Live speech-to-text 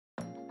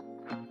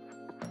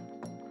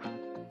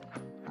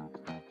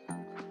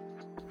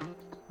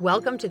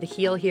Welcome to the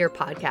Heal Here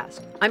podcast.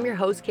 I'm your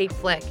host, Kate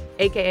Flick,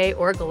 aka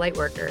Oracle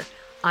Lightworker.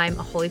 I'm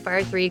a Holy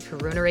Fire 3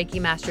 Karuna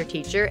Reiki Master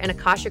Teacher and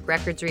Akashic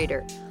Records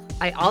reader.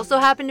 I also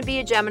happen to be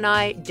a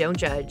Gemini, don't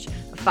judge,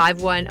 a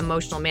 5/1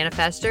 emotional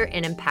manifester,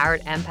 and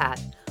empowered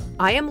empath.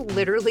 I am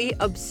literally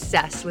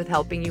obsessed with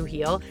helping you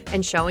heal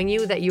and showing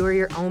you that you are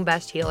your own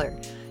best healer.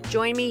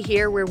 Join me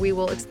here where we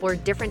will explore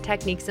different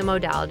techniques and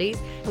modalities,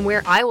 and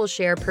where I will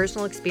share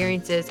personal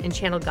experiences and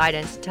channel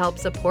guidance to help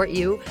support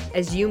you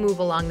as you move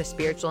along the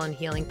spiritual and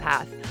healing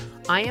path.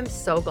 I am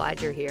so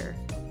glad you're here.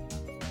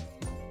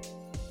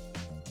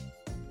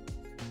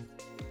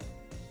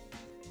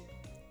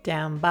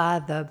 Down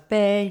by the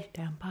bay,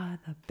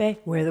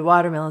 where the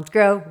watermelons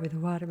grow,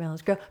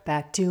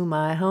 back to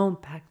my home,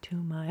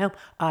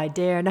 I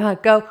dare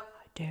not go,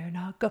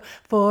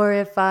 for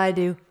if I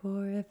do,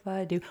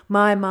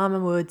 my mama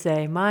would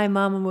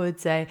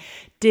say,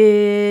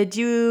 did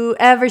you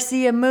ever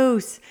see a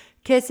moose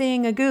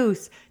kissing a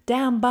goose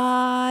down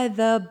by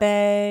the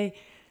bay?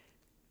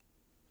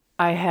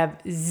 I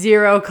have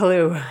zero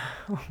clue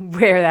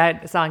where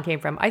that song came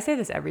from. I say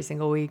this every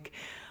single week,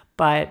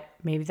 but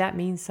maybe that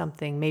means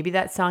something. Maybe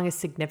that song is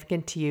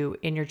significant to you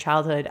in your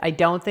childhood. I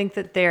don't think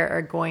that there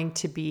are going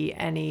to be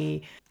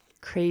any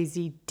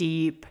crazy,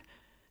 deep,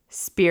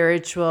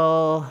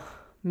 spiritual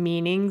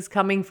meanings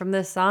coming from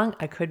this song.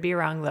 I could be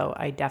wrong, though.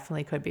 I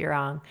definitely could be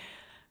wrong.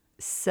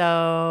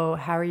 So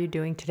how are you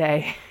doing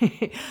today?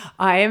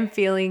 I am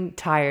feeling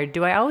tired.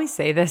 Do I always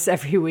say this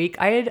every week?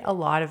 I had a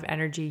lot of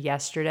energy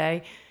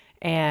yesterday,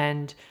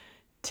 and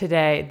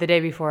today, the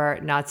day before,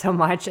 not so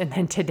much. And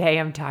then today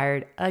I'm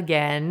tired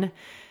again.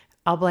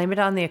 I'll blame it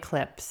on the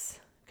eclipse.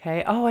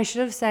 Okay. Oh, I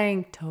should have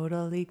sang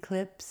Total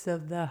Eclipse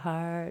of the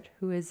Heart.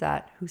 Who is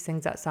that? Who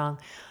sings that song?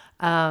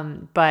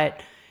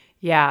 But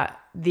yeah,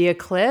 the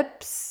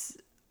eclipse,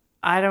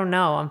 I don't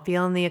know. I'm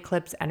feeling the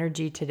eclipse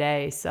energy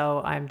today.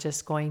 So I'm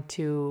just going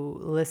to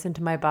listen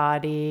to my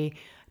body.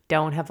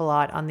 Don't have a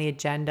lot on the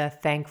agenda,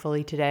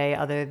 thankfully, today,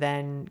 other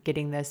than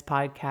getting this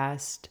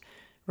podcast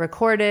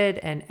recorded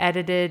and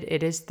edited.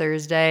 It is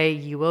Thursday.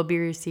 You will be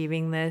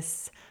receiving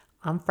this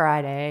on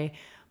Friday,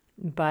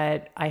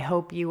 but I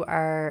hope you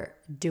are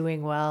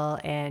doing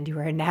well and you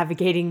are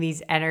navigating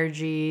these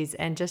energies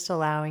and just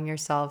allowing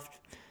yourself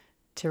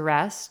to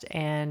rest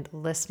and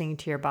listening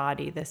to your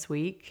body this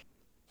week.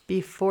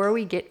 Before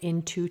we get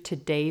into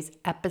today's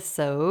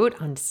episode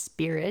on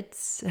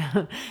spirits,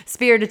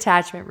 spirit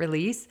attachment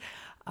release,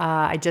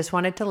 I just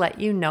wanted to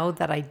let you know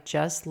that I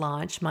just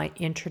launched my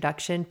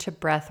Introduction to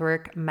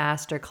Breathwork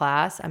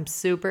Masterclass. I'm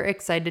super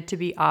excited to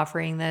be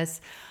offering this.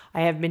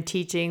 I have been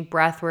teaching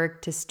breathwork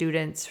to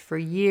students for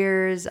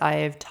years. I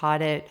have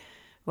taught it,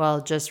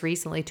 just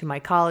recently to my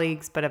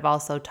colleagues, but I've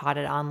also taught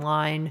it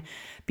online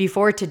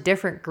before to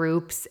different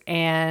groups.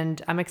 And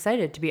I'm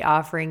excited to be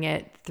offering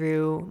it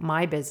through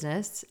my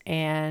business.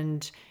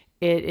 And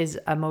it is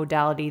a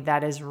modality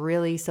that has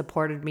really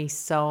supported me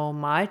so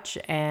much.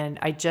 And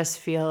I just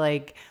feel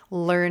like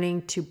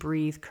learning to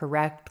breathe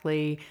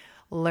correctly,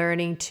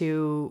 learning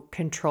to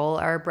control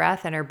our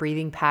breath and our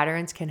breathing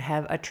patterns can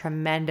have a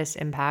tremendous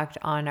impact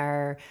on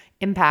our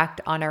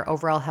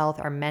overall health,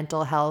 our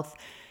mental health.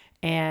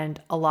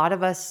 And a lot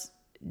of us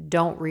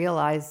don't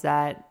realize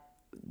that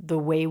the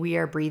way we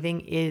are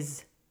breathing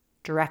is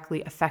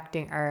directly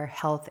affecting our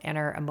health and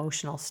our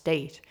emotional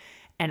state.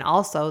 And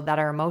also that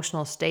our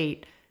emotional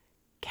state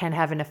can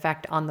have an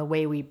effect on the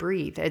way we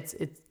breathe.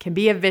 It can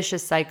be a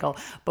vicious cycle,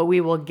 but we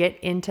will get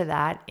into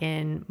that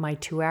in my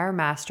 2-hour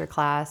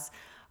masterclass.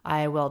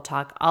 I will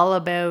talk all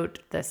about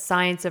the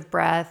science of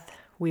breath.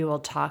 We will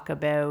talk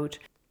about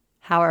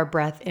how our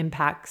breath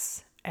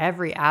impacts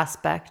every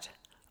aspect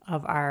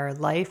of our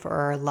life or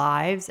our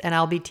lives. And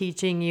I'll be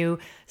teaching you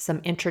some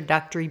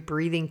introductory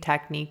breathing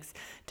techniques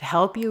to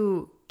help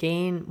you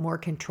gain more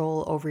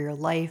control over your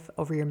life,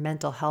 over your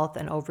mental health,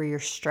 and over your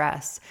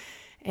stress.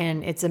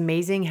 And it's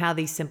amazing how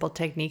these simple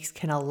techniques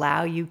can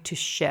allow you to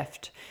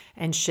shift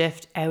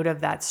out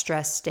of that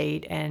stress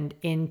state and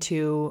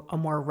into a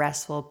more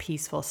restful,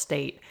 peaceful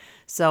state.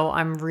 So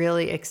I'm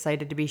really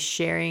excited to be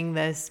sharing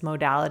this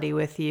modality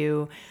with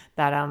you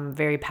that I'm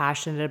very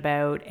passionate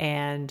about.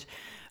 And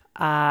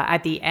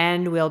at the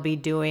end,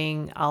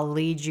 I'll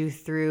lead you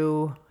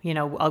through,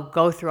 I'll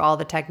go through all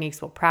the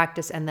techniques we'll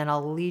practice, and then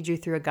I'll lead you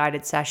through a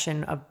guided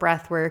session of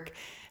breath work,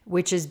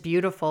 which is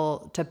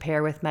beautiful to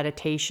pair with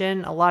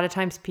meditation. A lot of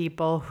times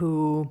people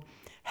who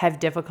have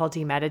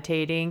difficulty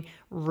meditating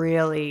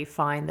really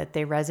find that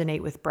they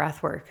resonate with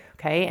breath work,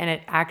 okay? And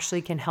it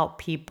actually can help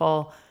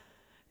people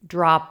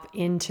drop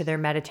into their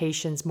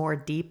meditations more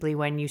deeply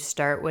when you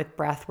start with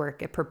breath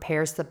work. It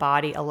prepares the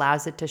body,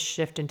 allows it to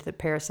shift into the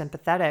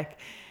parasympathetic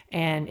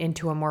and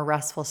into a more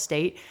restful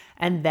state.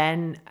 And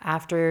then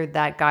after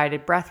that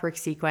guided breathwork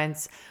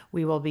sequence,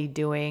 we will be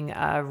doing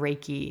a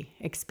Reiki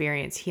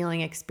experience,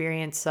 healing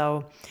experience.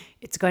 So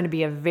it's going to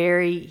be a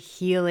very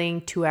healing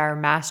 2-hour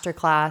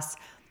masterclass.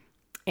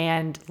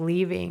 And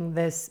leaving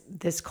this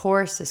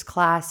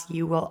class,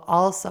 you will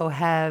also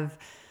have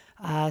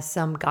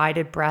some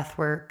guided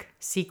breathwork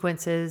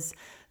sequences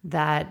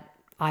that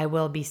I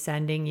will be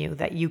sending you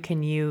that you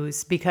can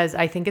use, because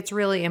I think it's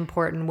really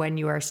important when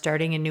you are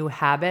starting a new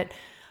habit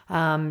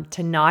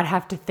to not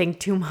have to think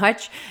too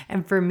much.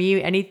 And for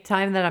me,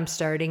 anytime that I'm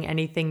starting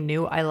anything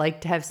new, I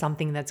like to have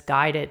something that's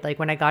guided. Like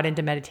when I got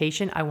into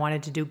meditation, I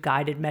wanted to do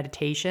guided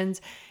meditations.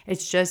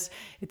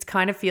 It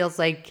kind of feels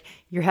like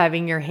you're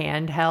having your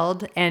hand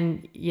held,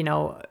 and,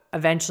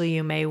 eventually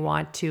you may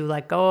want to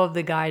let go of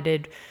the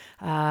guided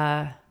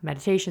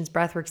meditations,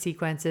 breathwork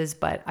sequences.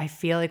 But I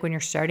feel like when you're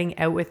starting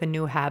out with a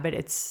new habit,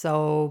 it's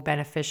so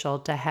beneficial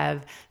to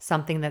have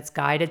something that's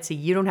guided. So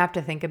you don't have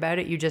to think about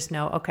it. You just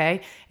know,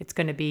 okay, it's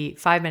going to be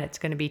 5 minutes, it's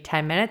going to be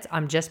 10 minutes.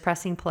 I'm just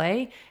pressing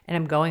play and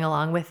I'm going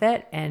along with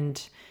it.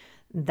 And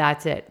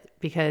that's it.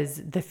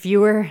 Because the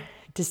fewer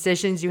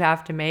decisions you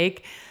have to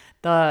make,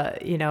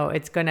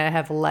 it's going to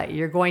have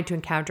you're going to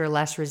encounter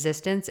less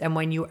resistance. And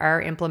when you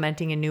are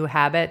implementing a new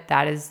habit,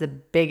 that is the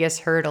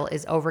biggest hurdle,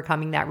 is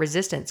overcoming that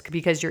resistance,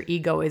 because your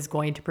ego is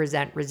going to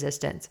present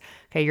resistance.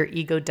 Okay. Your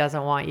ego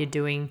doesn't want you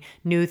doing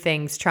new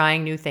things,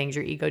 trying new things.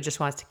 Your ego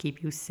just wants to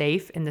keep you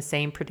safe in the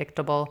same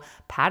predictable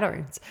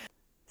patterns.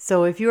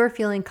 So if you are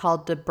feeling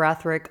called to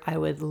breathwork, I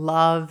would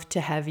love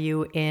to have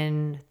you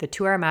in the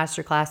 2-hour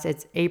masterclass.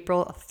 It's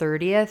April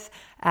 30th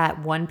at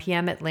 1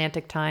 p.m.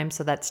 Atlantic time.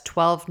 So that's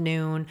 12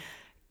 noon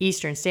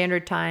Eastern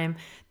Standard Time.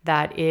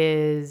 That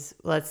is,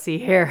 let's see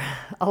here,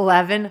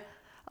 11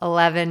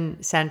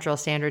 Central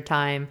Standard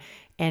Time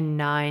and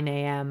 9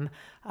 a.m.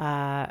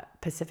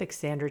 Pacific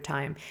Standard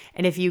Time.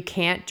 And if you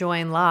can't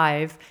join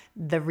live,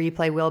 the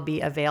replay will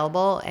be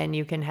available, and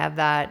you can have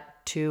that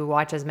to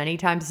watch as many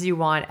times as you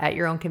want at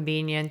your own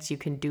convenience. You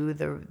can do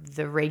the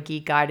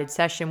Reiki guided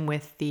session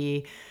with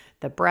the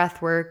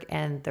breath work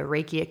and the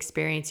Reiki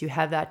experience. You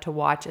have that to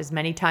watch as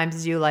many times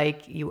as you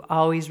like. You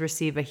always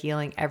receive a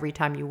healing every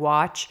time you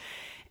watch.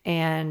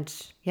 And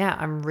yeah,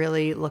 I'm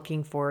really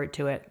looking forward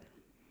to it.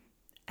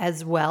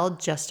 As well,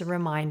 just a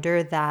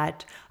reminder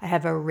that I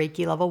have a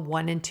Reiki level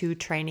 1 and 2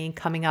 training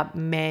coming up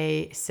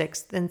May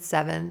 6th and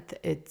 7th.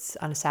 It's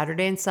on a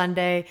Saturday and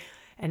Sunday,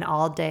 an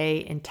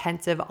all-day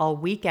intensive,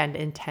 all-weekend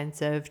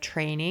intensive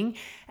training.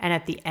 And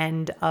at the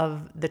end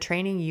of the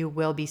training, you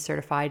will be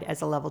certified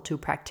as a level 2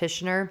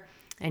 practitioner,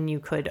 and you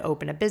could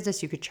open a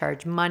business, you could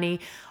charge money.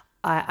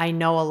 I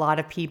know a lot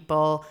of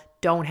people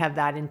don't have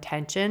that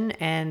intention,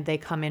 and they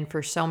come in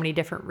for so many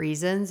different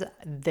reasons.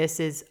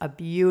 This is a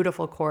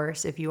beautiful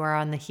course if you are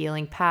on the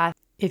healing path,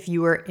 if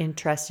you are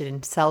interested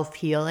in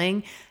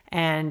self-healing,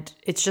 and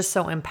it's just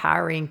so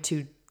empowering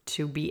to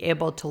be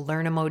able to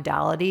learn a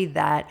modality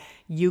that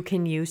you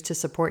can use to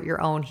support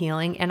your own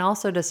healing and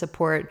also to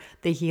support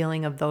the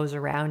healing of those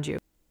around you.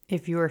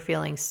 If you are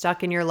feeling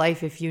stuck in your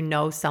life, if you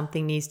know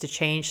something needs to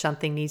change,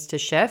 something needs to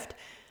shift,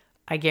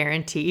 I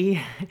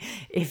guarantee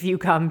if you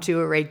come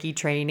to a Reiki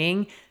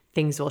training,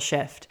 things will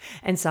shift.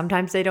 And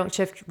sometimes they don't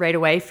shift right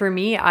away. For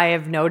me, I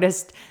have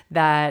noticed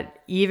that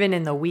even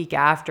in the week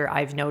after,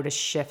 I've noticed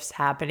shifts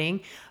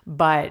happening.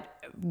 But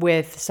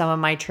with some of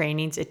my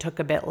trainings, it took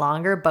a bit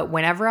longer. But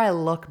whenever I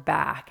look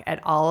back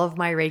at all of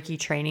my Reiki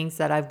trainings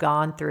that I've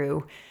gone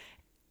through,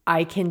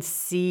 I can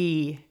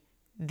see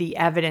the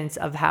evidence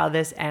of how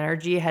this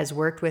energy has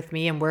worked with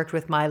me and worked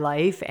with my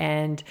life,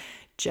 and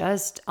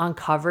just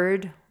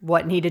uncovered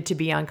what needed to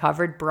be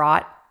uncovered,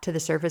 brought to the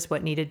surface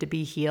what needed to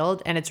be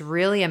healed. And it's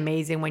really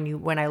amazing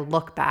when I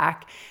look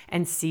back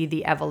and see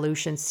the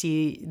evolution,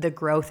 see the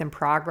growth and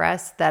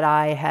progress that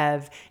I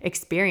have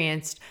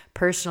experienced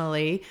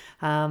personally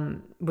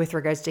with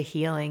regards to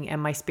healing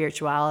and my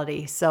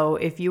spirituality. So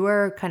if you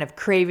are kind of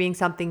craving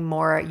something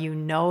more, you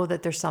know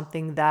that there's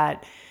something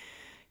that,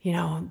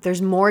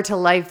 there's more to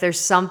life. There's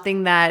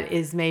something that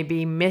is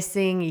maybe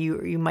missing.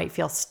 You might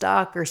feel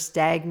stuck or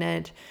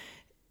stagnant.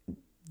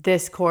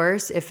 This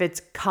course, if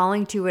it's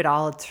calling to it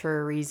all, it's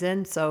for a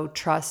reason. So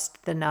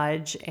trust the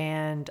nudge,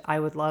 and I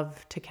would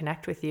love to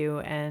connect with you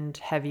and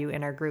have you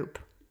in our group.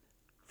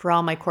 For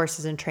all my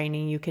courses and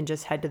training, you can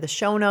just head to the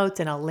show notes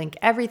and I'll link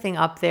everything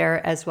up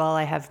there as well.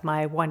 I have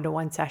my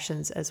one-to-one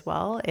sessions as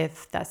well.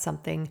 If that's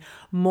something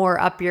more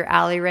up your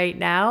alley right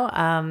now,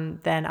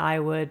 then I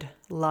would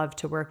love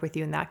to work with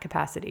you in that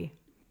capacity.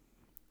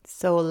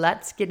 So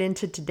let's get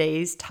into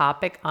today's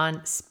topic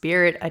on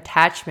spirit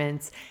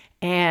attachments.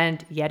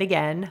 And yet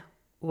again,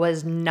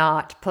 was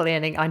not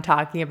planning on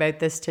talking about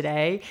this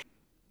today,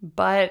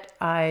 but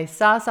I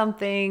saw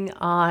something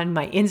on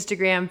my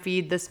Instagram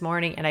feed this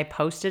morning and I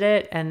posted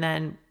it. And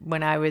then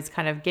when I was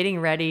kind of getting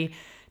ready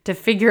to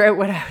figure out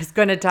what I was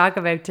going to talk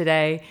about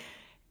today,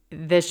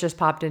 this just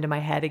popped into my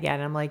head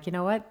again. I'm like, you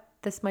know what?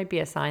 This might be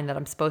a sign that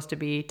I'm supposed to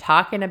be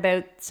talking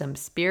about some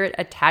spirit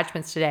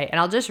attachments today.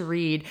 And I'll just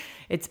read.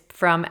 It's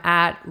from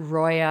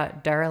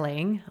 @Roya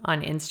Darling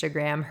on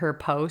Instagram, her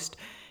post.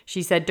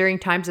 She said, during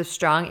times of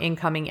strong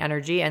incoming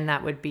energy, and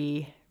that would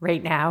be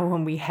right now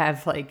when we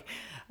have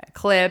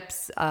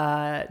eclipse,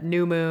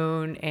 new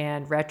moon,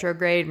 and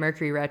retrograde,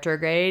 Mercury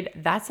retrograde,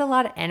 that's a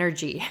lot of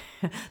energy.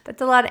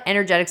 That's a lot of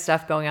energetic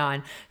stuff going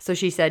on. So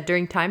she said,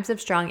 during times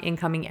of strong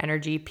incoming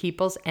energy,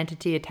 people's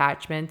entity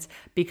attachments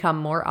become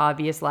more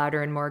obvious,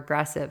 louder, and more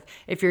aggressive.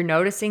 If you're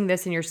noticing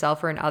this in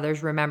yourself or in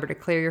others, remember to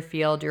clear your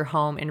field, your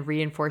home, and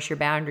reinforce your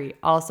boundary.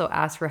 Also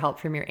ask for help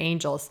from your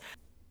angels.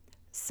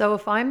 So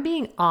if I'm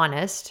being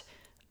honest,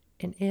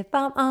 and if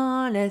I'm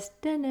honest,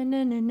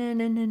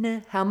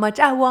 how much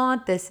I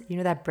want this. You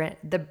know that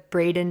the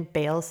Braden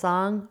Bale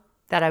song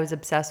that I was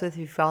obsessed with? If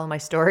you follow my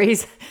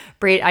stories,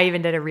 I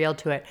even did a reel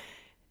to it.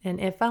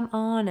 And if I'm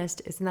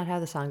honest, isn't that how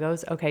the song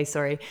goes? Okay,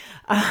 sorry.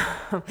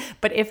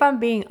 But if I'm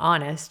being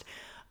honest,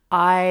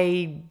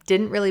 I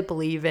didn't really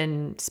believe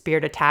in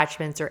spirit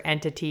attachments or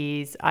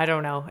entities. I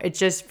don't know. It's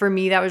just, for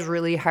me, that was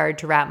really hard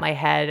to wrap my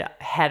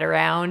head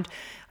around.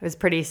 I was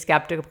pretty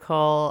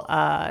skeptical,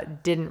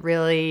 didn't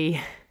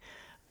really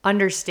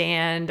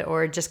understand,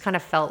 or just kind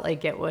of felt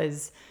like it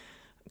was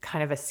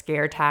kind of a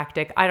scare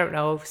tactic. I don't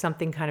know,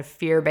 something kind of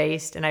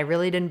fear-based, and I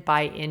really didn't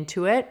buy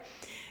into it.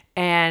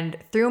 And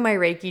through my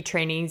Reiki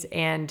trainings,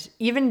 and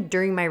even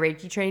during my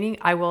Reiki training,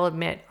 I will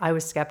admit I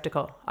was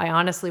skeptical. I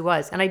honestly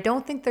was. And I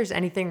don't think there's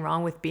anything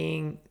wrong with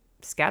being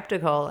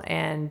skeptical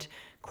and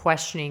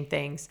questioning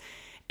things.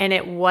 And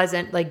it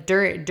wasn't like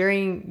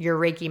during your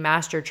Reiki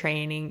master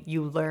training,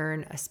 you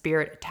learn a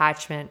spirit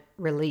attachment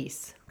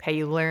release. Okay,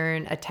 you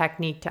learn a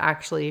technique to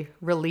actually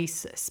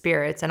release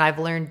spirits. And I've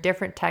learned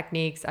different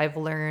techniques. I've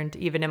learned,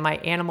 even in my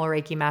animal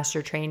Reiki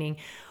master training,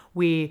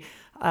 we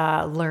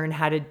learn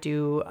how to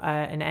do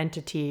an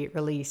entity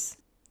release,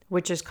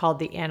 which is called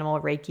the animal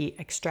Reiki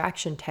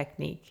extraction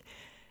technique.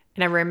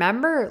 And I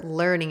remember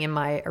learning in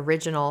my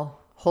original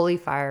Holy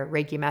Fire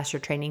Reiki Master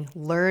training,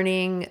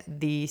 learning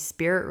the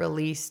spirit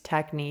release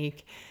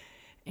technique.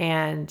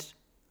 And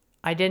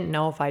I didn't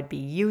know if I'd be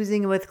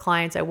using it with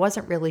clients. I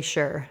wasn't really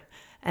sure.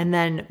 And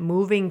then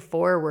moving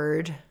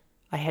forward,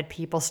 I had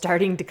people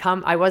starting to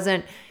come. I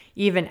wasn't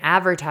even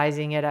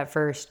advertising it at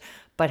first,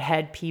 but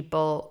had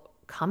people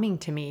coming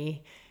to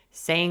me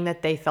saying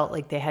that they felt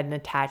like they had an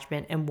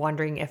attachment and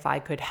wondering if I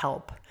could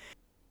help.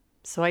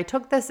 So I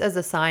took this as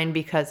a sign,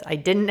 because I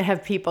didn't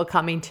have people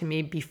coming to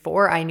me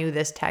before I knew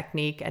this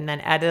technique. And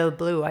then out of the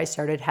blue, I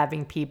started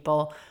having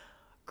people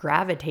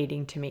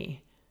gravitating to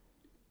me.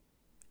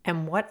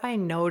 And what I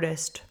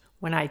noticed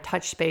when I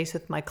touched base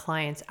with my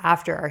clients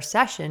after our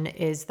session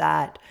is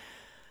that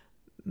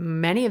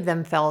many of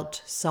them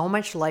felt so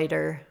much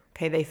lighter.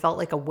 Okay, they felt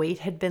like a weight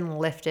had been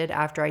lifted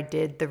after I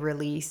did the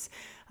release.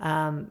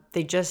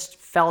 They just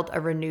felt a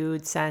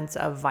renewed sense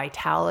of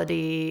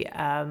vitality,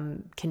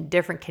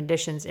 different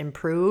conditions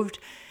improved,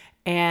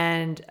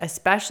 and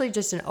especially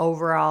just an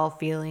overall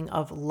feeling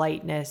of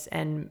lightness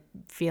and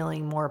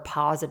feeling more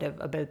positive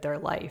about their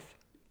life.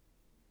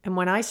 And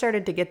when I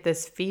started to get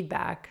this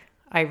feedback,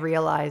 I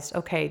realized,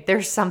 okay,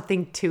 there's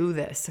something to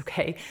this,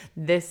 okay?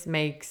 This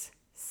makes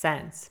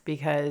sense,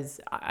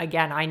 because,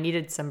 again, I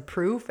needed some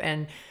proof,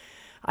 and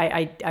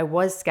I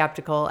was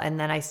skeptical, and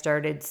then I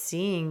started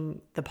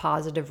seeing the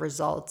positive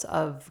results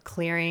of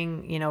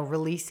clearing,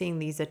 releasing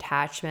these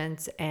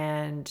attachments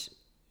and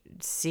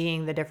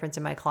seeing the difference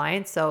in my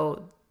clients.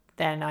 So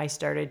then I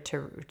started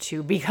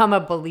to become a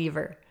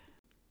believer.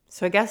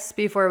 So I guess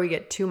before we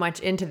get too much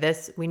into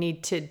this, we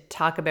need to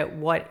talk about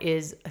what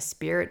is a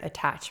spirit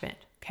attachment,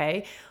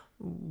 okay?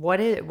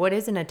 What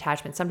is an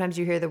attachment? Sometimes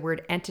you hear the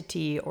word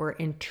entity or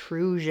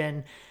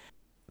intrusion.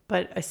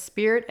 But a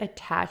spirit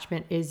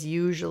attachment is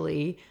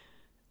usually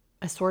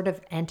a sort of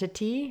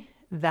entity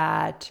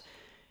that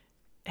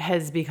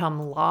has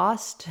become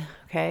lost,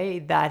 okay,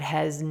 that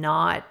has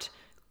not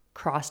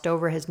crossed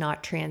over, has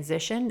not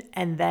transitioned,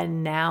 and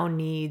then now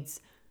needs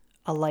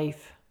a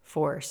life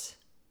force,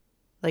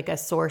 like a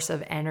source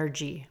of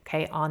energy,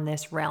 okay, on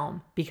this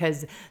realm,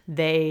 because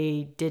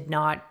they did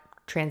not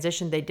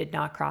transition, they did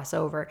not cross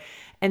over.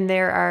 And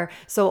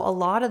so a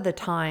lot of the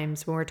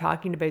times when we're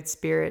talking about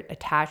spirit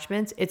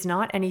attachments, it's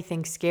not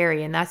anything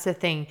scary. And that's the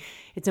thing.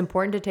 It's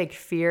important to take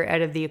fear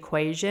out of the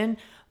equation.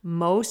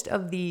 Most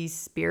of these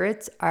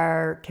spirits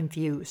are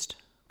confused,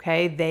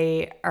 okay?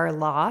 They are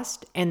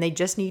lost, and they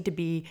just need to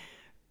be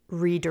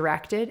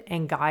redirected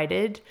and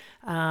guided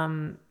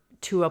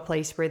to a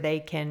place where they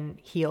can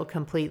heal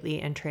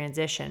completely and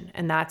transition.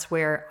 And that's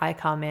where I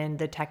come in.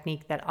 The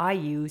technique that I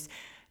use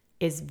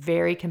is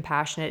very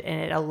compassionate,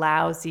 and it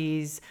allows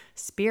these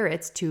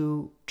spirits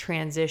to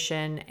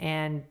transition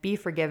and be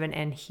forgiven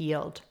and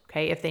healed,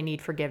 okay, if they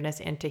need forgiveness,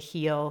 and to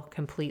heal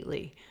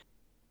completely.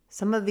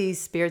 Some of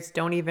these spirits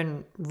don't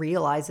even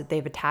realize that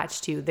they've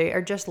attached to you. They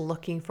are just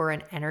looking for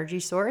an energy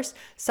source.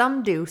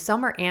 Some do.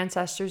 Some are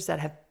ancestors that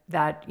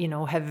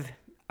have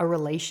a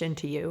relation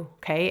to you,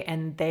 okay?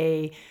 And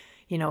they,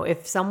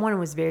 if someone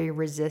was very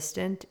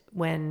resistant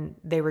when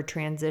they were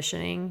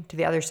transitioning to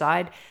the other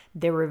side,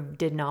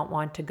 did not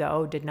want to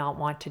go, did not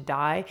want to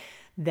die,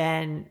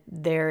 then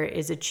there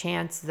is a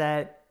chance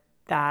that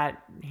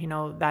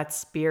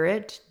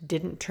spirit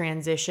didn't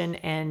transition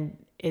and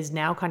is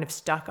now kind of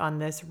stuck on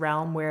this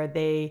realm where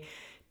they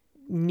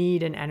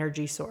need an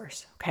energy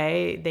source,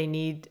 okay? They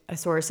need a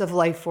source of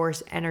life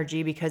force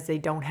energy because they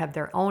don't have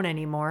their own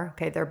anymore,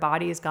 okay? Their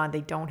body is gone.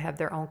 They don't have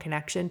their own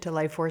connection to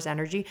life force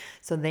energy.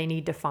 So they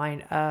need to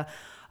find a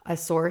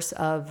source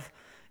of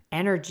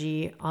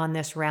energy on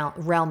this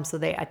realm so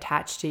they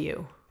attach to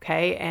you,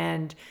 okay?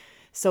 And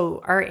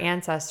so our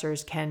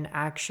ancestors can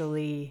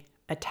actually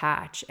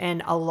attach.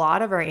 And a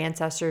lot of our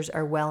ancestors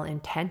are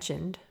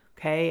well-intentioned,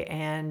 okay?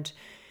 And,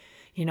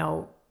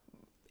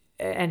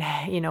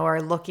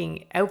 are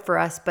looking out for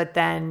us. But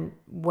then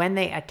when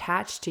they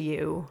attach to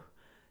you,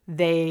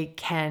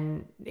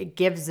 it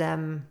gives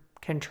them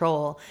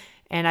control.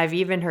 And I've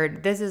even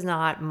heard, this is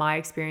not my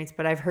experience,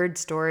 but I've heard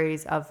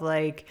stories of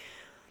for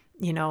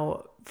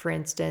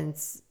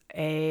instance,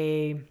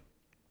 say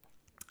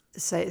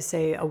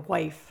a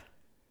wife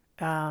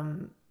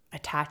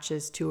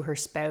attaches to her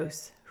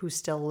spouse who's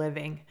still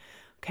living,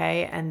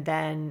 okay? And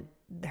then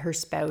her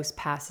spouse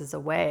passes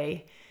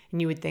away.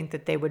 And you would think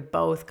that they would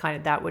both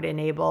that would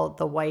enable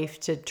the wife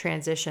to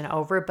transition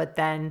over, but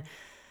then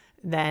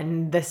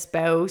the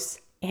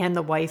spouse and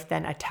the wife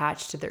then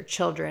attach to their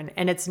children.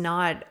 And it's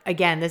not,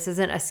 again, this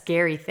isn't a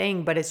scary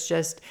thing, but it's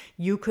just,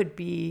 you could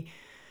be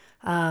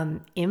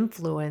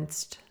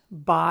influenced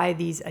by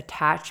these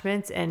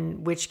attachments,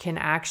 and which can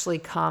actually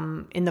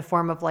come in the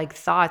form of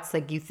thoughts.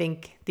 You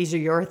think these are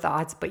your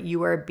thoughts, but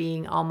you are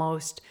being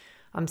almost,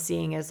 I'm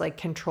seeing as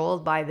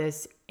controlled by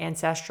this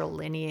ancestral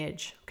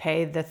lineage,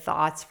 okay? The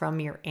thoughts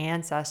from your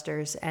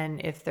ancestors. And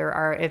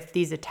if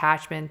these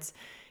attachments,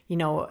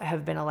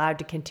 have been allowed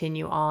to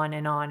continue on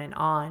and on and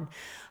on.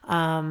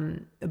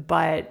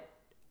 But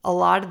a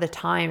lot of the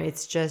time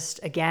it's just,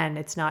 again,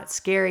 it's not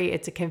scary.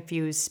 It's a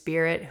confused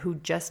spirit who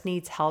just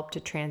needs help to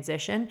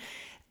transition.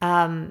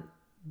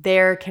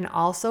 There can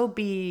also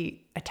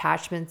be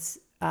attachments,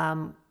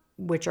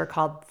 which are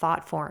called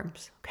thought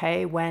forms,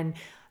 okay? When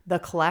the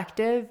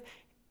collective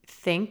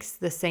thinks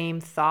the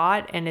same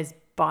thought and is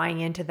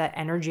buying into the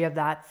energy of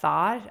that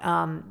thought,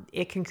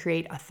 it can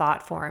create a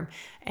thought form.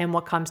 And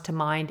what comes to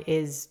mind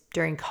is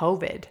during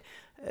COVID,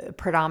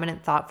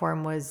 predominant thought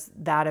form was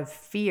that of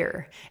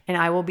fear. And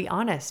I will be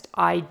honest,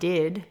 I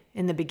did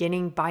in the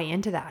beginning buy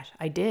into that.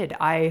 I did.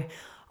 I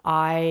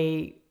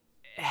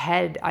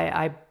had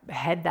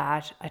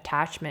that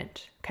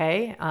attachment,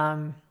 okay?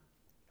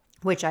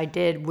 Which I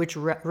did, which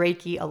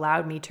Reiki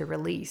allowed me to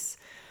release.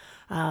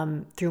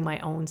 Through my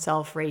own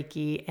self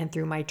Reiki and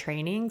through my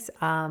trainings,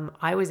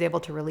 I was able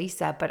to release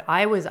that, but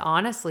I was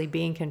honestly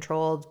being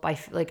controlled by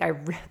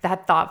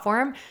that thought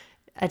form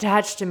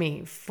attached to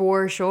me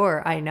for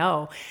sure. I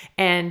know.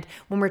 And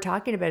when we're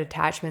talking about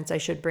attachments, I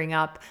should bring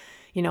up,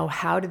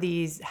 how do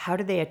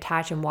they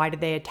attach and why do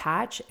they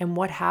attach? And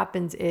what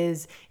happens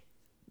is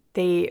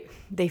they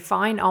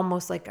find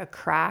almost like a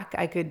crack.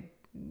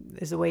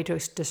 Is a way to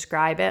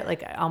describe it,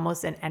 like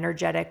almost an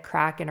energetic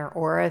crack in our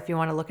aura, if you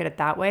want to look at it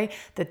that way,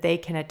 that they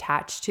can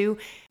attach to.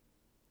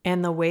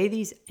 And the way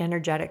these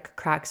energetic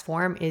cracks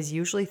form is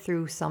usually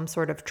through some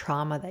sort of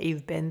trauma that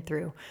you've been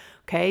through.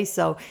 Okay.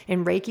 So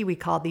in Reiki, we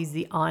call these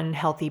the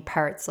unhealthy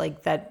parts,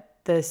 that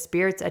the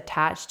spirits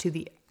attach to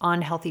the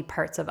unhealthy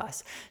parts of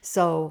us.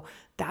 So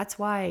that's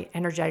why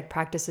energetic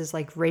practices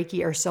like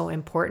Reiki are so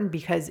important,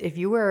 because if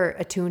you are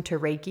attuned to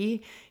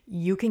Reiki,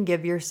 you can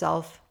give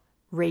yourself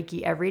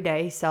Reiki every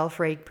day,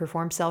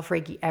 perform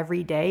self-Reiki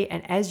every day.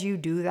 And as you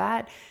do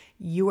that,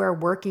 you are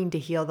working to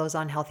heal those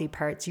unhealthy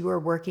parts. You are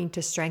working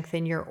to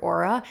strengthen your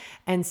aura.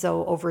 And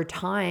so over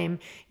time,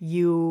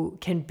 you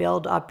can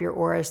build up your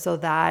aura so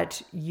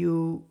that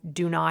you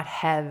do not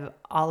have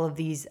all of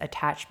these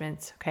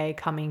attachments, okay,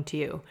 coming to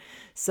you.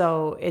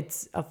 So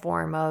it's a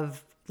form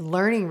of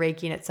learning.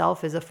 Reiki in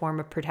itself is a form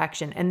of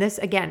protection. And this,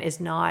 again, is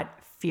not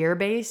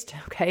fear-based,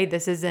 okay?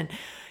 This isn't,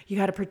 you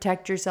got to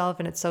protect yourself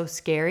and it's so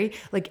scary.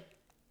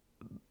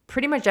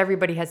 Pretty much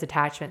everybody has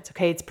attachments,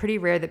 okay? It's pretty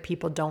rare that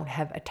people don't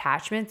have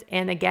attachments.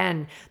 And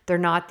again, they're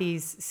not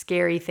these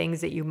scary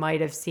things that you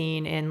might have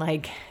seen in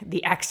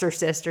The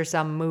Exorcist or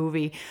some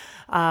movie.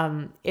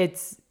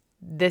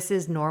 This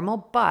is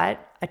normal,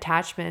 but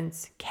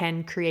attachments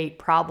can create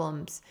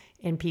problems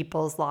in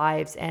people's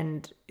lives,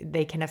 and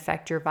they can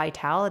affect your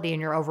vitality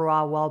and your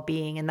overall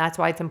well-being. And that's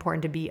why it's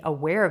important to be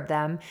aware of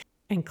them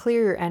and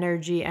clear your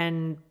energy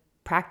and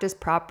practice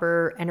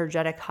proper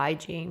energetic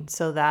hygiene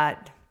so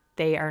that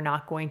they are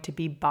not going to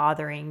be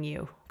bothering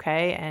you,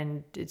 okay?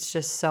 And it's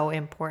just so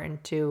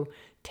important to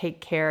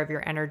take care of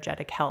your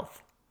energetic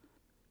health.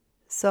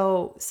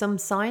 So some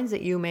signs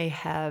that you may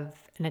have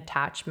an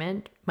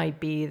attachment might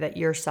be that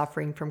you're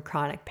suffering from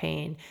chronic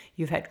pain.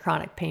 You've had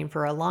chronic pain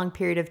for a long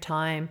period of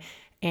time,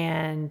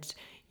 and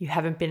you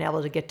haven't been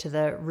able to get to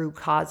the root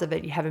cause of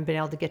it. You haven't been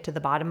able to get to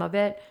the bottom of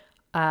it.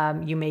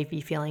 You may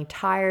be feeling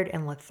tired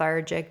and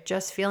lethargic,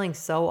 just feeling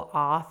so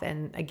off.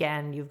 And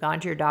again, you've gone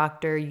to your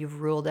doctor,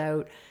 you've ruled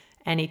out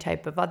any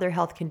type of other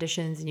health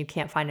conditions and you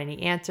can't find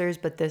any answers,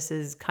 but this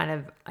is kind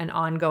of an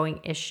ongoing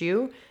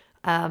issue.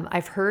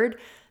 I've heard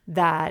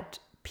that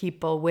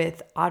people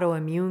with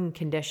autoimmune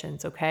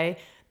conditions, okay,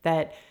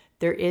 that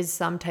there is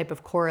some type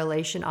of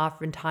correlation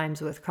oftentimes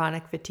with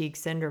chronic fatigue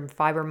syndrome,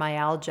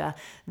 fibromyalgia,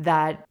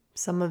 that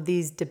some of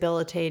these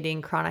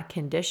debilitating chronic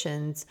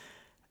conditions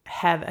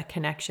have a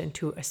connection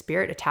to a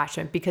spirit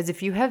attachment. Because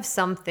if you have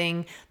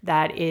something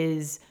that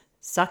is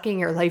sucking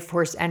your life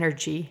force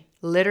energy,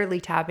 literally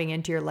tapping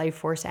into your life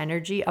force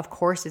energy, of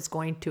course it's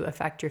going to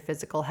affect your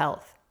physical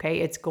health. Okay,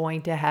 it's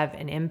going to have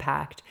an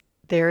impact.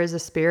 There is a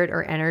spirit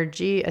or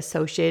energy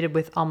associated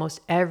with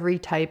almost every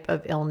type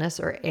of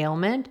illness or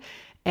ailment,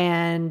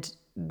 and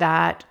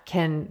that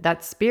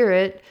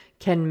spirit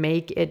can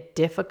make it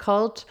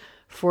difficult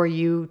for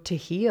you to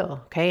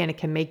heal, okay? And it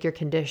can make your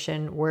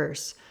condition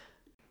worse.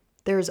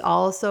 There's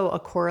also a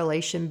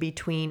correlation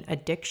between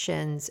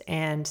addictions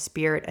and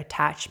spirit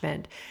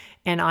attachment.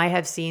 And I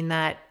have seen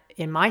that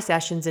in my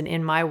sessions and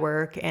in my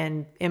work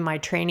and in my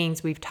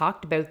trainings, we've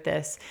talked about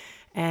this.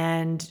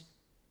 And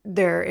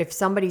if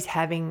somebody's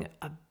having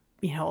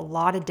a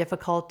lot of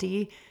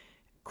difficulty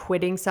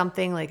quitting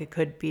something, like it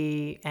could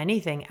be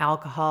anything,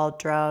 alcohol,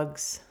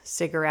 drugs,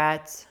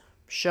 cigarettes,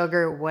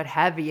 sugar, what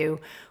have you,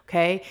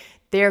 okay?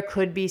 There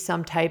could be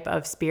some type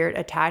of spirit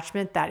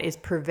attachment that is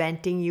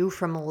preventing you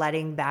from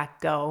letting that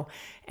go.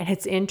 And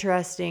it's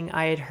interesting,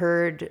 I had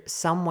heard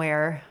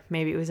somewhere,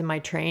 maybe it was in my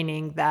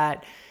training,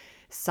 that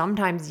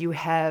sometimes you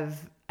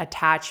have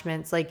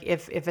attachments, like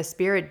if a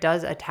spirit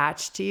does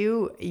attach to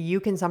you, you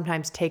can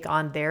sometimes take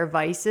on their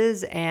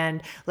vices.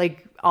 And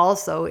like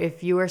also,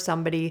 if you are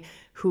somebody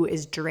who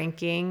is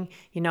drinking,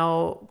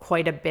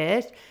 quite a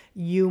bit,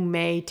 you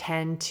may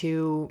tend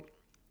to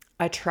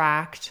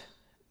attract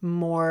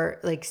more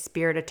like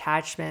spirit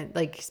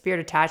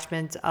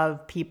attachments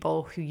of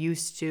people who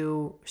used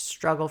to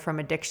struggle from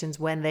addictions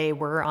when they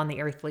were on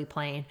the earthly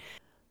plane.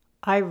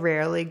 I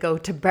rarely go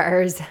to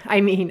bars.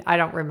 I mean, I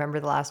don't remember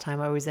the last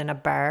time I was in a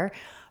bar,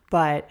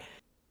 but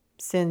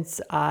since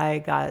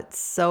I got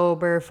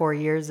sober 4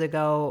 years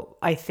ago,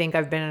 I think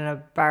I've been in a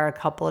bar a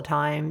couple of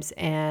times,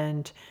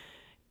 and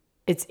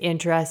it's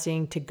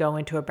interesting to go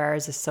into a bar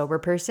as a sober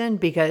person,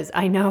 because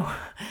I know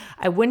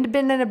I wouldn't have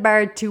been in a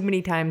bar too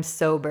many times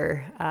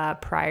sober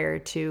prior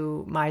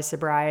to my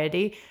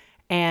sobriety,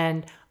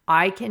 and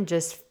I can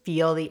just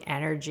feel the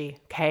energy,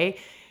 okay?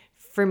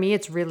 For me,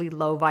 it's really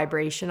low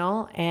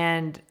vibrational,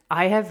 and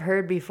I have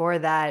heard before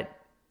that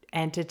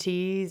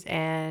entities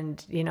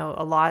and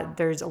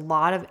there's a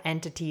lot of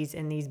entities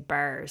in these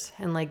bars,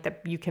 and like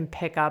that you can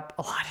pick up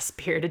a lot of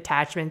spirit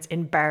attachments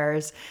in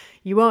bars.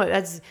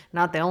 That's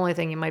not the only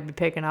thing you might be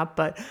picking up,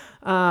 but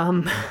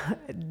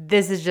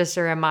this is just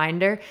a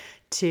reminder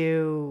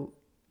to,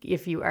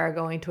 if you are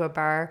going to a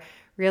bar,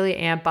 really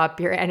amp up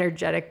your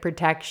energetic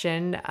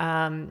protection.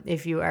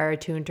 If you are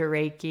attuned to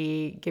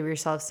Reiki, give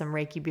yourself some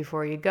Reiki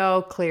before you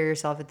go, clear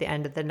yourself at the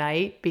end of the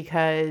night,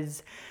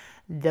 because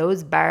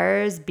those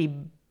bars be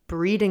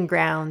breeding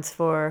grounds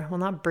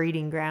not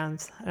breeding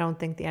grounds. I don't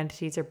think the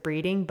entities are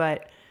breeding,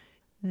 but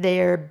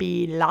there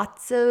be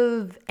lots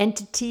of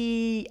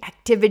entity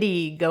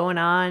activity going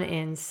on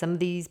in some of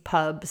these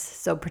pubs.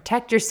 So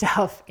protect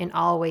yourself in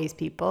all ways,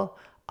 people.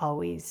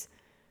 Always,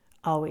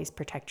 always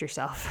protect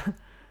yourself.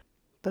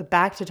 But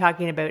back to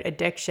talking about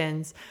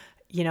addictions,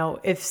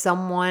 if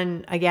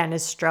someone, again,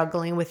 is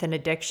struggling with an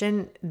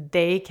addiction,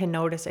 they can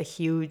notice a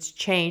huge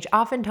change.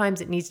 Oftentimes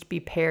it needs to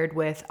be paired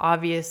with,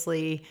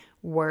 obviously,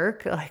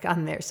 work, like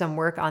some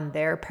work on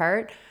their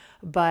part.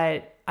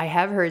 But I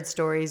have heard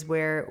stories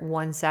where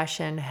one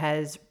session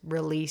has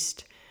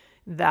released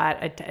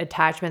that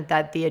attachment,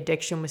 that the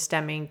addiction was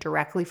stemming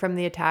directly from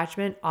the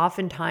attachment.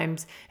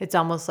 Oftentimes it's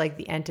almost like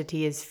the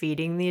entity is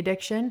feeding the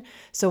addiction.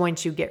 So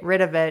once you get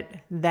rid of it,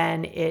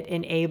 then it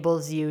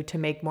enables you to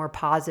make more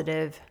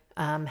positive,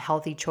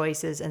 healthy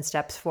choices and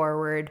steps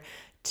forward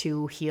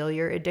to heal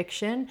your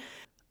addiction.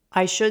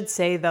 I should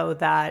say, though,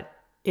 that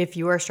if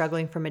you are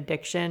struggling from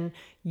addiction,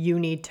 you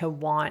need to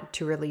want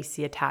to release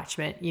the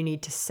attachment. You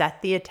need to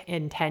set the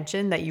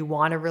intention that you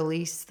want to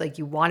release, like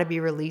you want to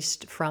be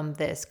released from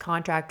this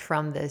contract,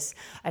 from this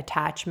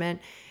attachment.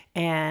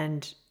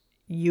 And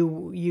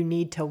you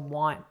need to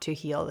want to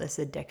heal this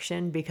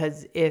addiction,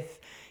 because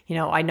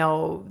I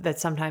know that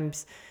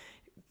sometimes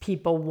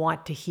people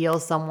want to heal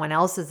someone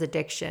else's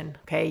addiction.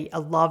 Okay. A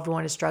loved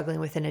one is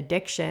struggling with an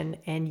addiction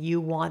and you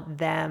want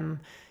them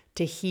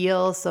to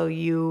heal. So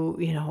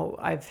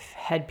I've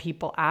had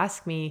people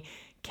ask me,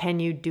 can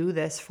you do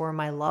this for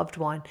my loved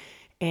one?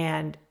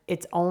 And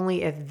it's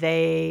only if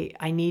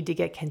I need to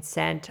get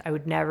consent. I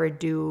would never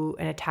do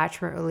an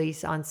attachment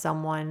release on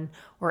someone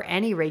or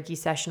any Reiki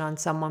session on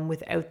someone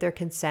without their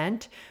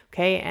consent.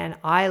 Okay. And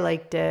I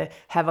like to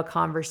have a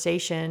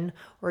conversation,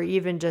 or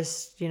even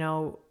just,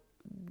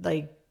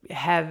 like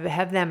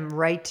have them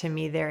write to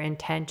me their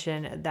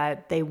intention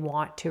that they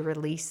want to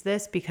release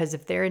this, because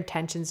if their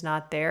intention's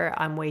not there,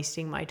 I'm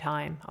wasting my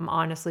time. I'm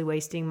honestly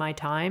wasting my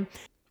time.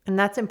 And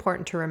that's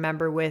important to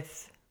remember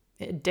with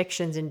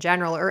addictions in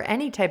general, or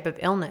any type of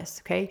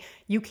illness, okay?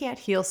 You can't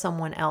heal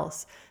someone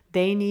else.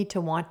 They need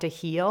to want to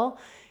heal.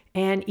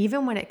 And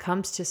even when it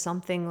comes to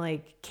something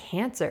like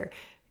cancer,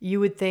 you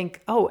would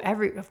think,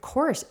 of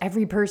course,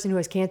 every person who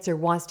has cancer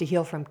wants to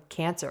heal from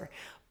cancer.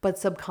 But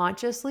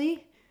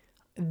subconsciously,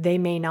 they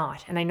may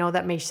not. And I know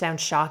that may sound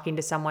shocking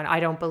to someone. I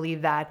don't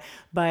believe that,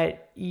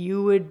 but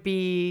you would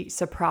be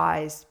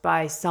surprised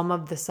by some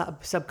of the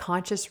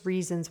subconscious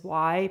reasons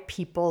why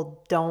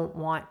people don't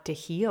want to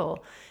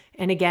heal.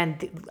 And again,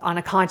 on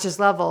a conscious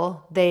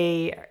level,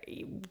 they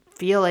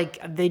feel like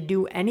they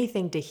do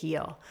anything to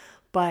heal.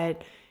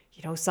 But,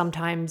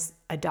 sometimes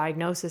a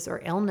diagnosis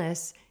or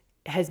illness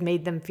has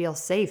made them feel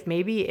safe.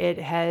 Maybe it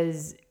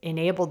has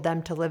enabled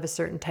them to live a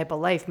certain type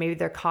of life. Maybe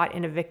they're caught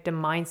in a victim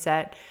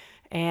mindset,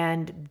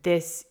 and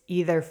this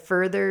either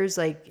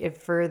it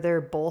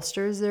further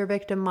bolsters their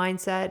victim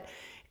mindset,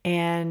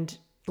 and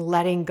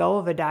letting go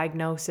of a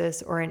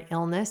diagnosis or an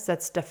illness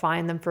that's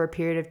defined them for a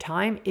period of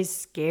time is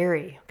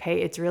scary. Okay.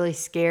 It's really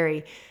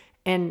scary.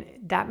 And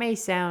that may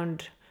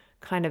sound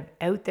kind of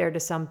out there to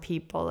some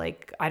people.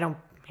 Like,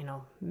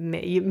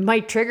 you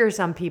might trigger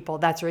some people.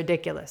 That's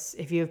ridiculous.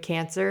 If you have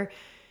cancer,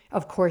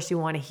 of course you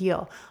want to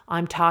heal.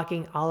 I'm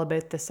talking all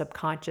about the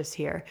subconscious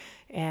here.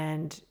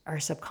 And our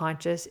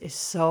subconscious is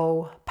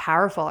so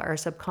powerful. Our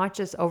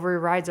subconscious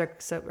overrides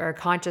our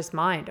conscious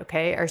mind,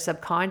 okay? Our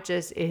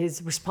subconscious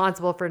is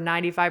responsible for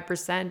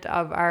 95%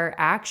 of our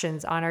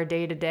actions on our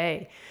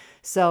day-to-day.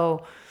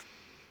 So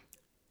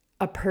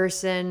a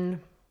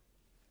person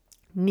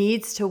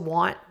needs to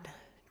want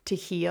to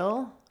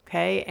heal,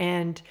 okay?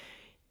 And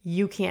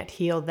you can't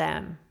heal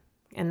them.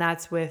 And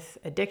that's with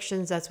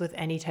addictions, that's with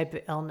any type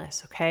of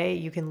illness, okay?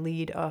 You can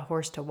lead a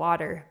horse to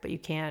water, but you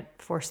can't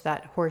force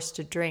that horse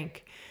to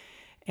drink.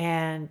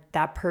 And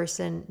that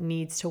person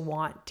needs to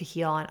want to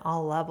heal on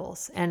all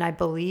levels. And I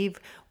believe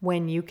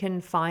when you can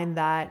find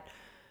that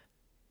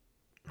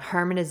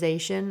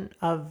harmonization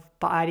of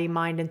body,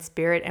 mind, and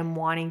spirit and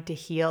wanting to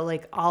heal,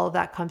 like all of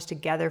that comes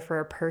together for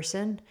a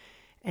person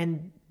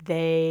and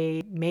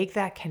they make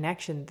that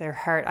connection, their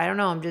heart. I don't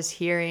know, I'm just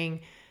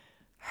hearing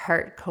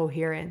heart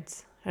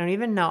coherence. I don't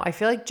even know. I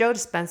feel like Joe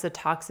Dispenza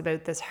talks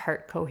about this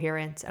heart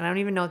coherence, and I don't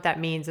even know what that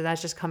means. And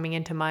that's just coming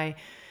into my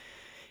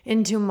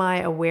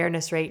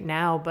awareness right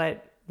now.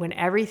 But when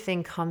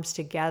everything comes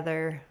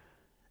together,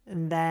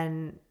 and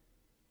then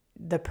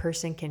the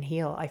person can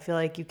heal. I feel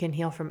like you can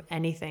heal from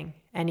anything,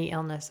 any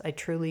illness. I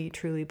truly,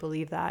 truly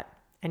believe that.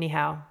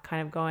 Anyhow,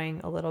 kind of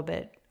going a little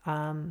bit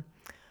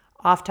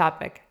off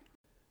topic.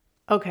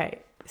 Okay,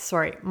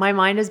 sorry. My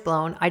mind is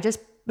blown. I just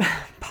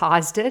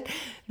paused it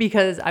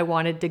because I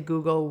wanted to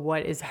Google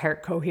what is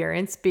heart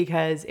coherence,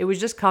 because it was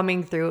just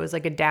coming through. It was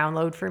like a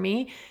download for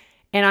me.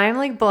 And I'm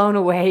like blown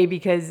away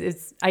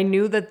because I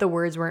knew that the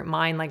words weren't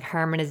mine, like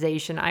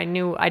harmonization. I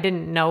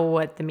didn't know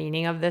what the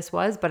meaning of this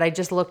was, but I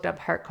just looked up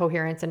heart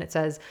coherence, and it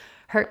says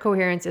heart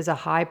coherence is a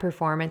high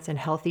performance and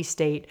healthy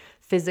state,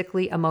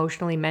 physically,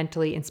 emotionally,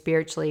 mentally, and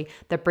spiritually,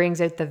 that brings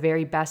out the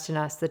very best in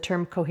us. The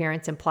term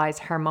coherence implies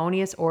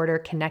harmonious order,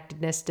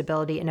 connectedness,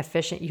 stability, and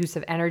efficient use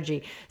of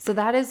energy. So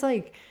that is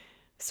like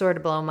sort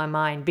of blowing my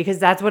mind, because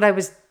that's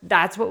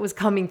what was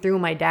coming through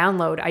my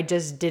download. I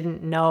just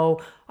didn't know.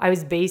 I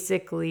was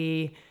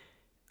basically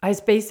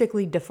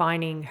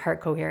defining heart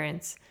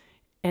coherence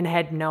and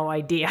had no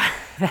idea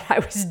that I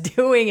was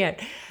doing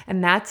it.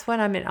 And that's when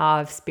I'm in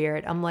awe of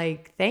spirit. I'm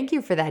like, thank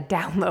you for that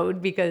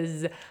download,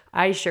 because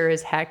I sure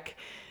as heck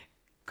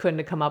couldn't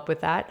have come up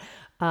with that.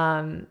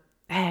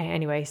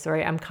 Anyway,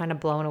 sorry, I'm kind of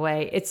blown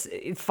away. It's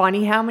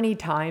funny how many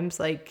times,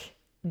 like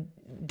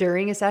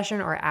during a session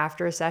or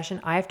after a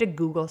session, I have to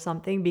Google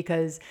something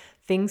because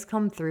things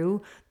come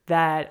through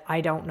that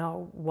I don't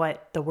know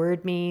what the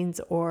word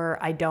means, or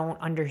I don't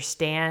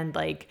understand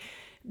like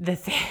the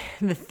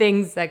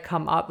things that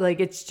come up. Like,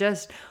 it's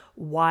just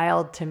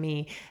wild to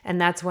me.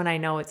 And that's when I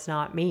know it's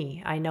not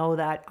me. I know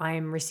that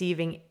I'm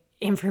receiving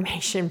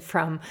information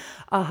from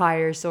a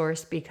higher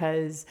source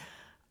because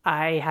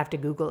I have to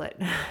Google it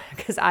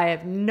because I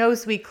have no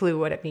sweet clue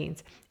what it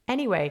means.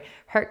 Anyway,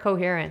 heart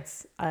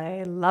coherence.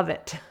 I love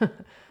it.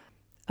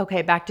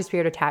 Okay, back to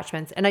spirit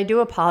attachments. And I do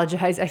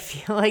apologize. I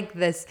feel like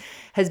this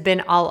has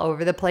been all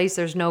over the place.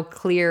 There's no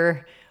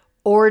clear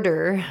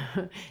order.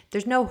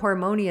 There's no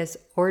harmonious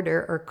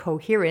order or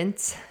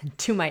coherence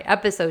to my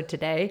episode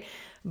today,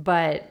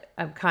 but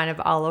I'm kind of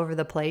all over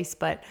the place.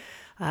 But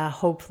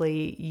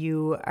hopefully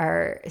you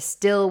are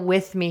still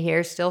with me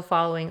here, still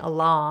following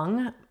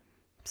along.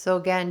 So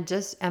again,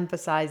 just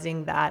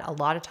emphasizing that a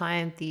lot of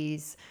time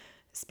these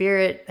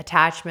spirit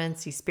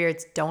attachments, these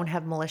spirits don't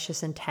have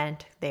malicious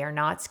intent. They are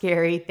not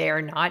scary. They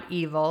are not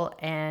evil.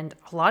 And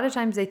a lot of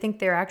times they think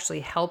they're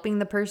actually helping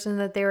the person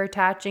that they're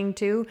attaching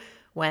to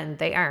when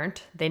they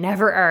aren't. They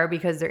never are,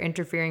 because they're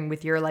interfering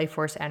with your life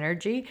force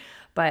energy.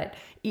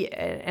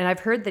 And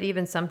I've heard that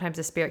even sometimes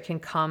a spirit can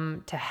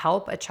come to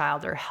help a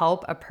child or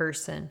help a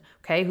person,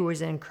 okay, who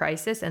is in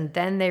crisis, and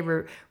then they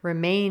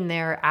remain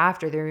there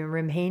after. They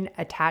remain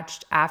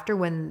attached after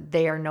when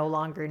they are no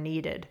longer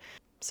needed.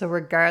 So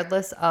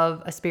regardless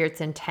of a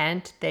spirit's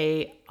intent,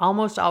 they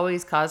almost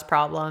always cause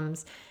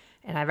problems.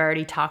 And I've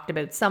already talked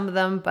about some of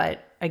them.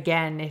 But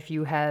again, if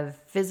you have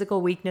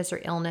physical weakness or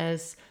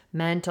illness,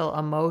 mental,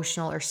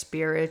 emotional, or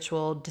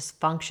spiritual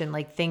dysfunction,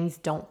 like things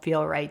don't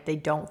feel right, they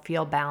don't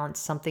feel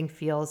balanced, something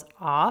feels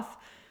off,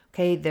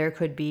 okay, there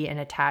could be an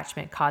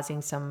attachment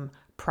causing some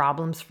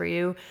problems for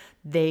you.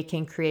 They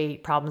can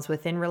create problems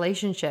within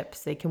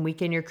relationships. They can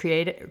weaken your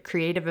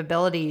creative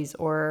abilities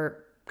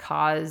or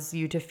cause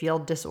you to feel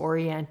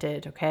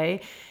disoriented,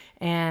 okay?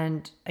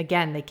 And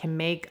again, they can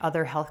make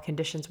other health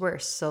conditions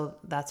worse. So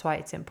that's why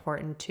it's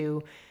important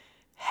to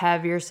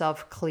have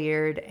yourself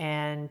cleared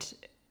and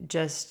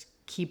just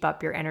keep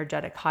up your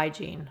energetic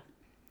hygiene.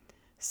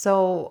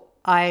 So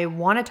I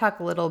want to talk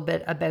a little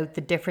bit about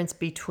the difference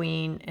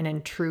between an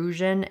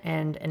intrusion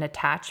and an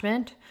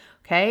attachment,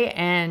 okay?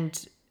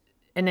 And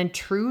an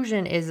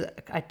intrusion is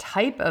a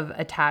type of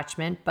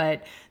attachment,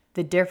 but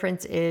the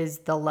difference is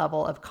the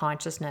level of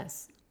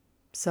consciousness.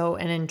 So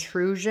an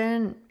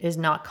intrusion is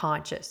not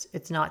conscious.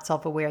 It's not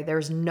self-aware.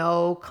 There's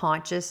no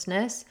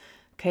consciousness,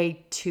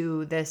 okay,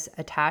 to this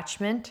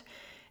attachment.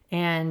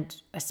 And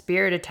a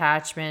spirit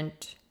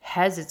attachment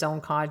has its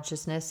own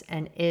consciousness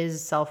and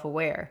is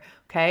self-aware,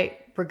 okay?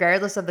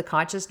 Regardless of the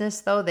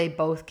consciousness, though, they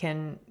both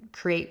can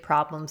create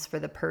problems for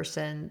the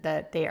person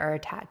that they are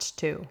attached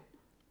to.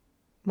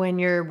 When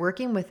you're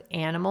working with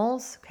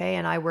animals, okay,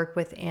 and I work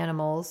with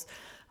animals,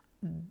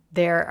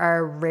 there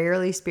are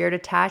rarely spirit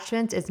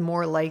attachments. It's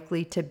more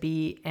likely to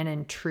be an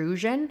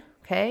intrusion,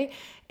 okay?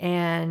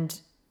 And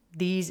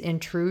these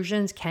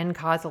intrusions can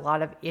cause a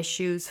lot of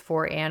issues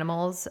for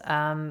animals,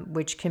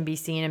 which can be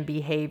seen in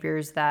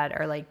behaviors that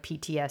are like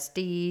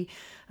PTSD,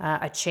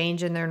 a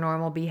change in their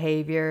normal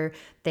behavior.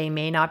 They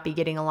may not be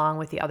getting along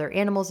with the other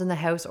animals in the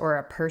house or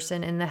a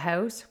person in the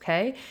house,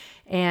 okay?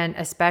 And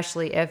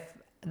especially if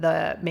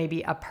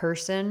maybe a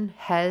person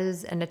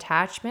has an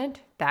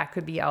attachment, that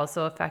could be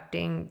also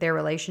affecting their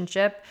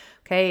relationship,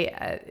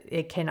 okay?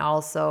 It can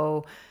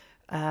also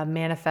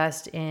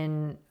manifest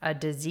in a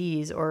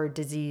disease or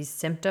disease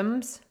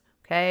symptoms.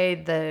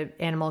 Okay, the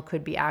animal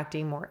could be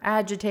acting more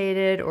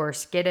agitated or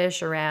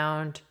skittish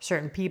around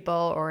certain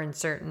people or in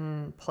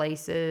certain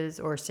places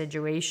or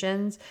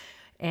situations.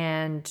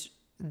 And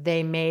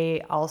they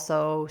may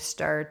also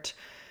start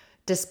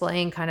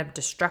displaying kind of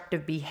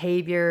destructive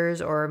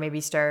behaviors or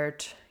maybe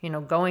start,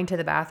 going to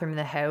the bathroom in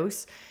the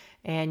house.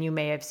 And you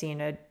may have seen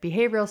a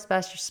behavioral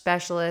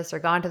specialist or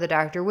gone to the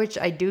doctor, which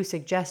I do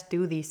suggest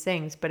do these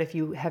things. But if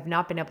you have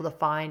not been able to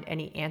find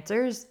any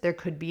answers, there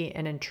could be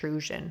an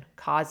intrusion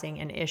causing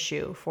an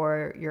issue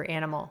for your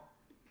animal.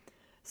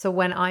 So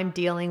when I'm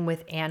dealing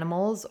with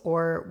animals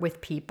or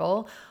with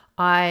people,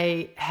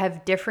 I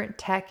have different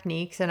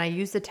techniques and I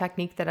use the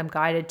technique that I'm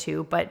guided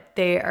to, but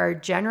they are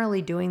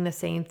generally doing the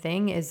same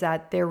thing, is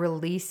that they're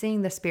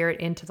releasing the spirit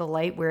into the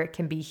light where it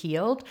can be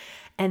healed.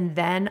 And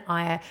then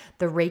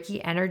the Reiki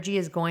energy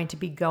is going to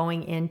be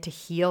going in to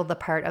heal the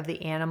part of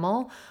the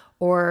animal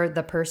or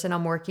the person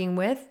I'm working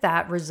with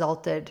that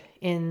resulted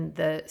in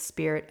the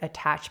spirit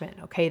attachment.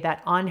 Okay,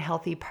 that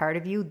unhealthy part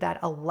of you that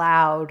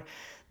allowed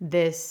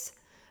this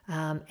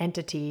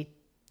entity,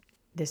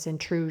 this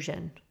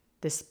intrusion,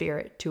 the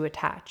spirit to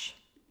attach.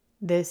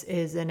 This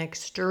is an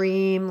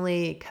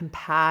extremely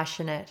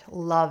compassionate,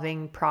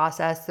 loving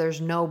process. There's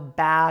no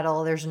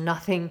battle. There's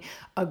nothing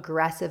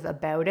aggressive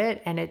about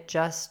it. And it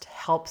just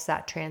helps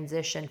that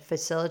transition,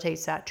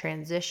 facilitates that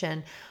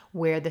transition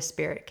where the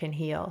spirit can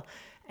heal.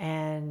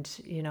 And,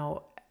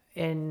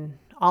 in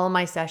all of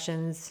my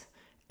sessions,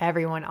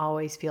 everyone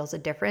always feels a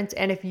difference.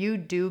 And if you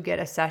do get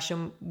a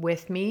session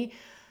with me,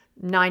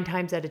 9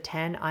 times out of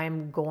 10,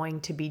 I'm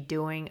going to be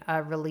doing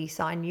a release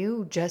on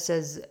you, just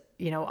as,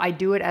 I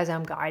do it as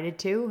I'm guided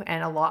to,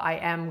 and I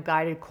am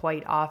guided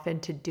quite often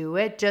to do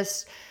it.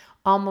 Just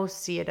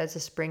almost see it as a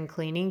spring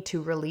cleaning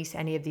to release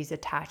any of these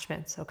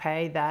attachments,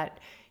 okay, that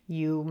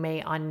you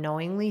may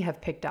unknowingly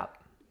have picked up.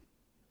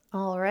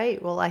 All right.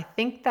 Well, I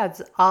think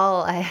that's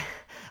all I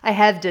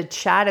have to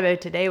chat about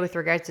today with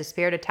regards to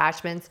spirit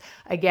attachments.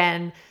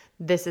 Again,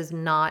 this is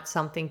not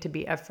something to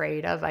be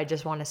afraid of. I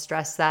just want to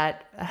stress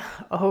that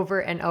over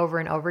and over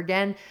and over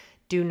again.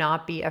 Do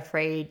not be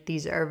afraid.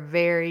 These are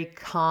very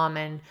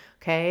common,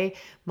 okay?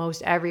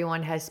 Most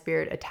everyone has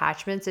spirit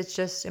attachments. It's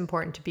just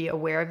important to be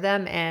aware of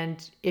them.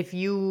 And if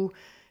you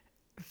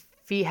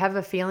have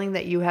a feeling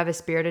that you have a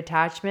spirit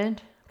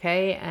attachment,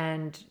 okay,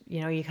 and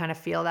you kind of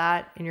feel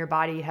that in your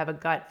body, you have a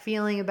gut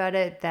feeling about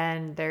it,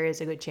 then there is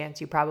a good chance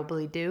you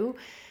probably do.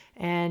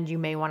 And you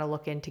may want to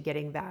look into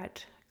getting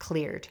that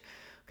cleared.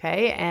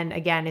 Okay. And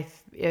again,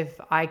 if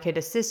I could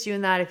assist you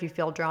in that, if you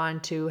feel drawn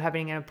to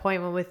having an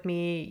appointment with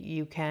me,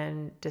 you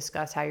can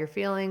discuss how you're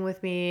feeling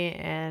with me,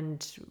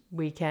 and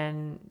we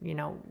can,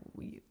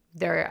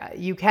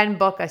 you can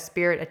book a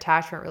spirit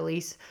attachment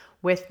release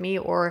with me,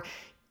 or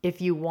if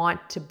you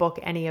want to book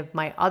any of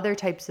my other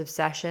types of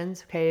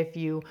sessions, okay, if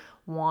you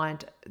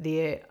want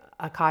the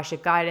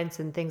Akashic guidance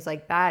and things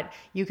like that,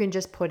 you can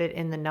just put it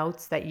in the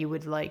notes that you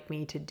would like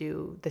me to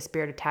do the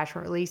spirit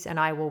attachment release, and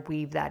I will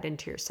weave that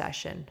into your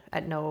session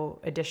at no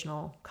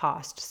additional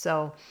cost.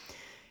 So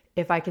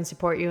if I can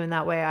support you in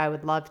that way, I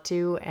would love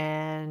to,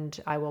 and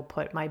I will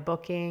put my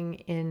booking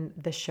in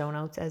the show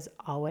notes as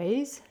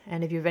always.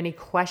 And if you have any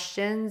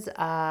questions,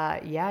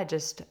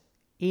 just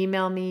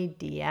email me,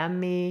 DM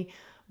me.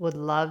 Would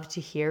love to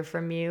hear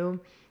from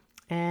you.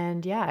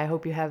 And yeah, I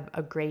hope you have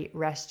a great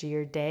rest of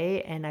your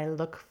day, and I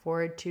look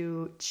forward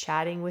to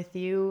chatting with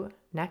you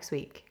next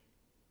week.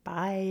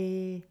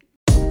 Bye.